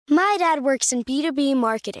My dad works in B2B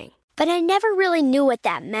marketing, but I never really knew what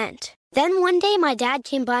that meant. Then one day my dad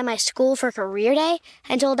came by my school for career day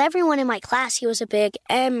and told everyone in my class he was a big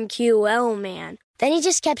MQL man. Then he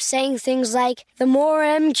just kept saying things like, the more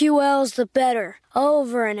MQLs, the better,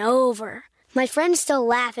 over and over. My friends still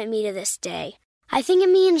laugh at me to this day. I think it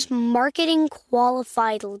means marketing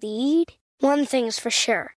qualified lead. One thing's for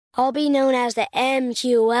sure, I'll be known as the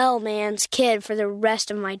MQL man's kid for the rest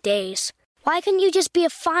of my days. Why couldn't you just be a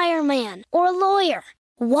fireman or a lawyer?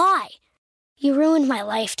 Why? You ruined my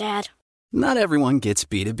life, Dad. Not everyone gets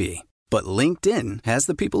B2B, but LinkedIn has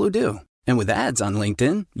the people who do. And with ads on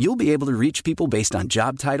LinkedIn, you'll be able to reach people based on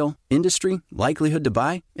job title, industry, likelihood to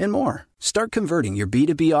buy, and more. Start converting your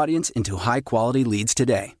B2B audience into high-quality leads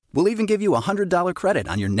today. We'll even give you a $100 credit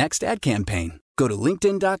on your next ad campaign. Go to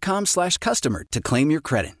linkedin.com/customer to claim your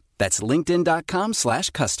credit. That's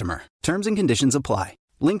linkedin.com/customer. Terms and conditions apply.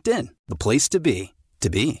 LinkedIn, the place to be, to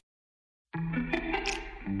be.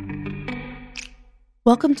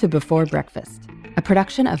 Welcome to Before Breakfast, a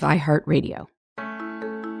production of iHeartRadio.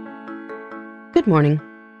 Good morning.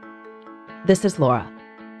 This is Laura.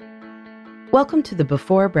 Welcome to the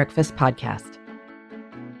Before Breakfast podcast.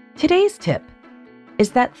 Today's tip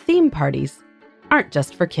is that theme parties aren't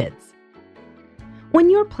just for kids.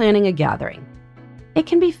 When you're planning a gathering, it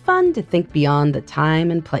can be fun to think beyond the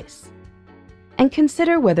time and place and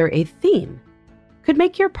consider whether a theme could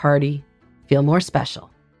make your party feel more special.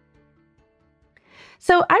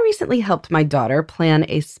 So I recently helped my daughter plan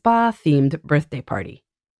a spa-themed birthday party.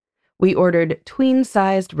 We ordered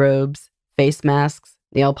tween-sized robes, face masks,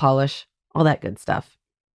 nail polish, all that good stuff.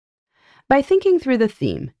 By thinking through the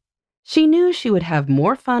theme, she knew she would have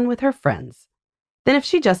more fun with her friends than if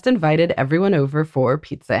she just invited everyone over for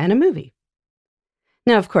pizza and a movie.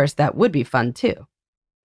 Now, of course, that would be fun too,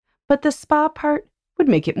 but the spa part would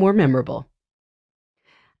make it more memorable.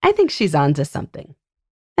 I think she's onto something.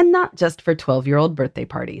 And not just for 12-year-old birthday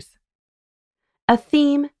parties. A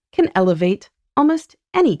theme can elevate almost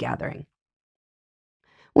any gathering.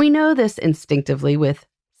 We know this instinctively with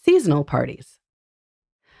seasonal parties.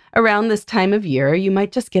 Around this time of year, you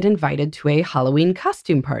might just get invited to a Halloween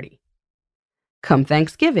costume party. Come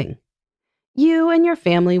Thanksgiving, you and your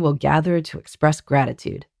family will gather to express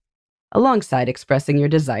gratitude, alongside expressing your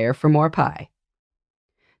desire for more pie.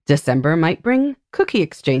 December might bring cookie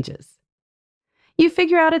exchanges. You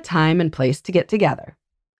figure out a time and place to get together.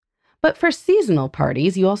 But for seasonal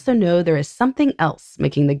parties, you also know there is something else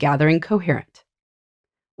making the gathering coherent,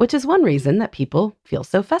 which is one reason that people feel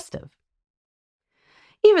so festive.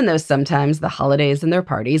 Even though sometimes the holidays and their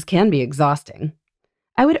parties can be exhausting,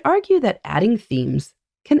 I would argue that adding themes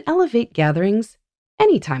can elevate gatherings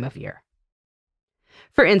any time of year.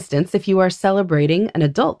 For instance, if you are celebrating an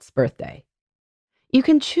adult's birthday, you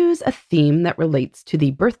can choose a theme that relates to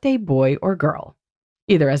the birthday boy or girl,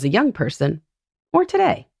 either as a young person or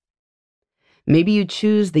today. Maybe you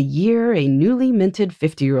choose the year a newly minted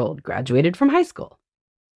 50-year-old graduated from high school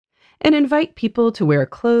and invite people to wear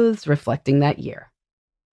clothes reflecting that year.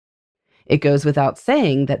 It goes without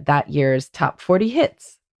saying that that year's top 40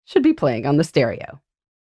 hits should be playing on the stereo.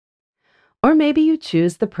 Or maybe you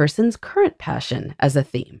choose the person's current passion as a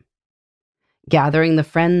theme, gathering the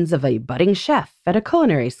friends of a budding chef at a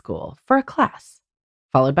culinary school for a class,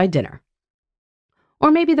 followed by dinner. Or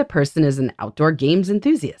maybe the person is an outdoor games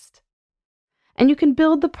enthusiast, and you can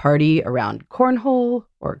build the party around cornhole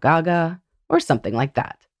or gaga or something like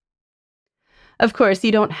that. Of course,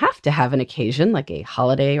 you don't have to have an occasion like a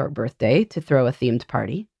holiday or birthday to throw a themed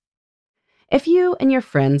party. If you and your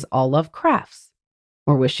friends all love crafts,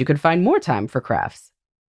 or wish you could find more time for crafts,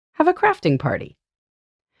 have a crafting party.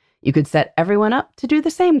 You could set everyone up to do the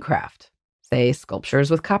same craft, say sculptures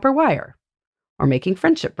with copper wire, or making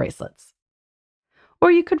friendship bracelets.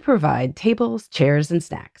 Or you could provide tables, chairs, and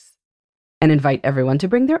snacks, and invite everyone to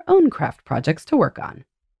bring their own craft projects to work on.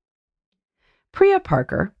 Priya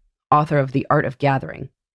Parker, author of The Art of Gathering,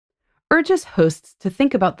 urges hosts to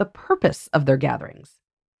think about the purpose of their gatherings,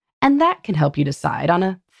 and that can help you decide on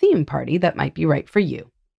a theme party that might be right for you.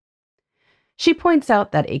 She points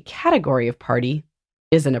out that a category of party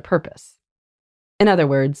isn't a purpose. In other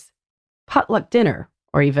words, potluck dinner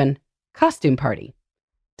or even costume party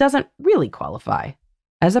doesn't really qualify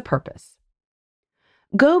as a purpose.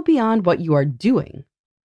 Go beyond what you are doing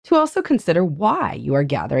to also consider why you are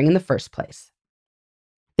gathering in the first place.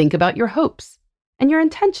 Think about your hopes and your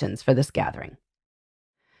intentions for this gathering.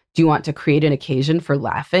 Do you want to create an occasion for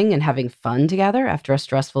laughing and having fun together after a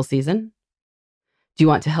stressful season? Do you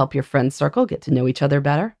want to help your friend circle get to know each other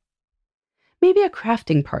better? Maybe a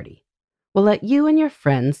crafting party will let you and your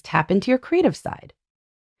friends tap into your creative side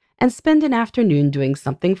and spend an afternoon doing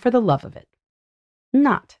something for the love of it,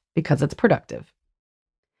 not because it's productive.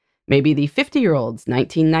 Maybe the 50-year-old's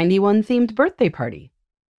 1991 themed birthday party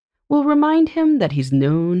will remind him that he's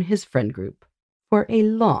known his friend group for a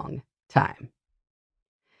long time.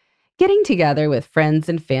 Getting together with friends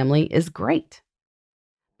and family is great,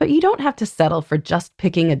 but you don't have to settle for just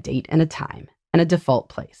picking a date and a time and a default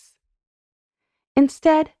place.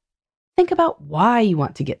 Instead, think about why you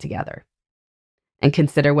want to get together and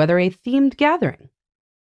consider whether a themed gathering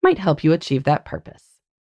might help you achieve that purpose.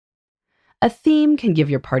 A theme can give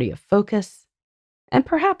your party a focus and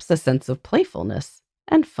perhaps a sense of playfulness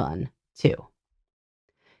and fun, too.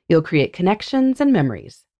 You'll create connections and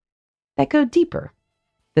memories that go deeper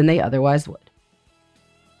than they otherwise would.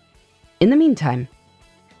 In the meantime,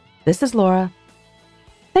 this is Laura.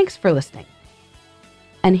 Thanks for listening.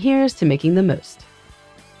 And here's to making the most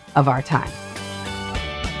of our time.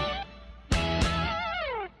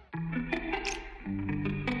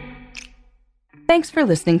 Thanks for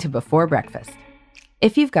listening to Before Breakfast.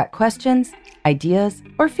 If you've got questions, ideas,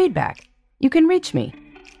 or feedback, you can reach me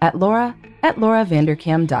at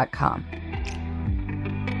laura@lauravanderkam.com.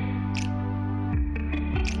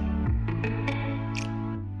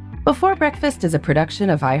 Before Breakfast is a production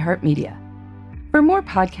of iHeartMedia. For more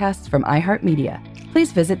podcasts from iHeartMedia,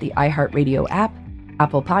 please visit the iHeartRadio app,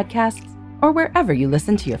 Apple Podcasts, or wherever you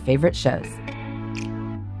listen to your favorite shows.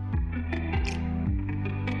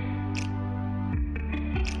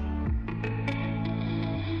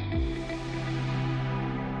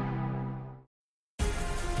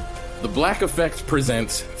 The Black Effect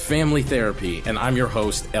presents Family Therapy, and I'm your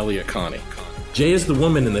host, Elliot Connie. Jay is the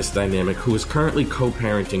woman in this dynamic who is currently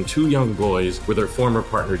co-parenting 2 young boys with her former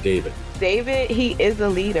partner, David. David, he is a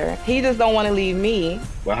leader. He just don't want to leave me.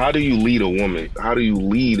 But how do you lead a woman? How do you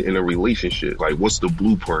lead in a relationship? Like, what's the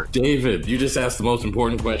blueprint? David, you just asked the most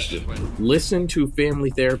important question. Listen to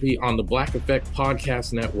Family Therapy on the Black Effect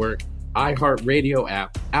Podcast Network, iHeartRadio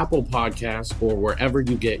app, Apple Podcasts, or wherever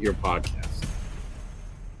you get your podcasts.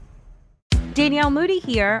 Danielle Moody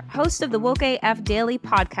here, host of the Woke AF Daily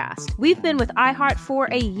podcast. We've been with iHeart for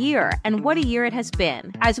a year, and what a year it has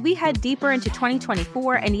been. As we head deeper into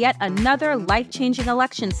 2024 and yet another life-changing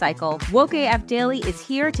election cycle, Woke AF Daily is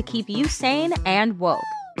here to keep you sane and woke.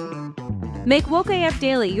 Make Woke AF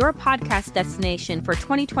Daily your podcast destination for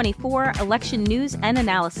 2024 election news and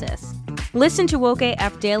analysis. Listen to Woke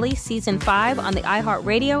AF Daily Season 5 on the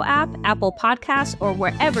iHeartRadio app, Apple Podcasts, or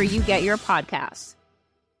wherever you get your podcasts.